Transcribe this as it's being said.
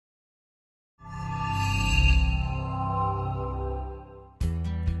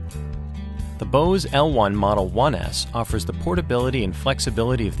The Bose L1 Model 1S offers the portability and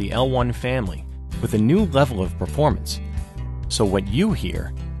flexibility of the L1 family with a new level of performance. So what you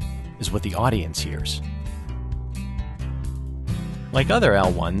hear is what the audience hears. Like other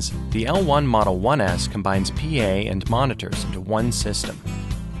L1s, the L1 Model 1S combines PA and monitors into one system.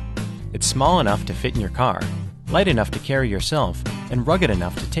 It's small enough to fit in your car, light enough to carry yourself, and rugged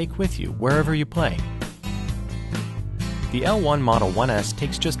enough to take with you wherever you play. The L1 Model 1S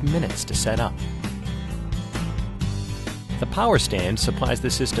takes just minutes to set up. The power stand supplies the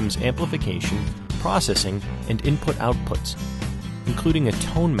system's amplification, processing, and input outputs, including a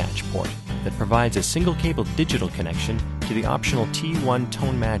tone match port that provides a single cable digital connection to the optional T1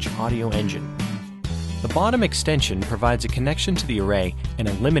 tone match audio engine. The bottom extension provides a connection to the array and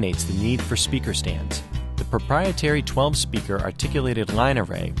eliminates the need for speaker stands. The proprietary 12-speaker articulated line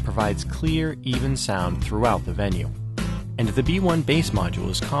array provides clear, even sound throughout the venue. And the B1 bass module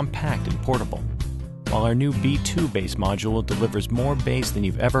is compact and portable, while our new B2 bass module delivers more bass than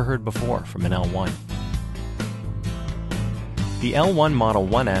you've ever heard before from an L1. The L1 Model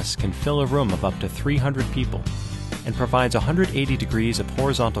 1S can fill a room of up to 300 people and provides 180 degrees of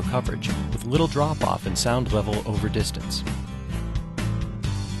horizontal coverage with little drop-off in sound level over distance.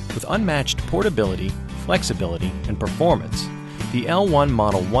 With unmatched portability, flexibility, and performance, the L1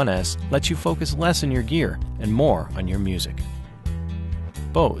 Model 1S lets you focus less on your gear and more on your music.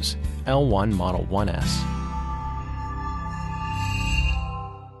 Bose L1 Model 1S.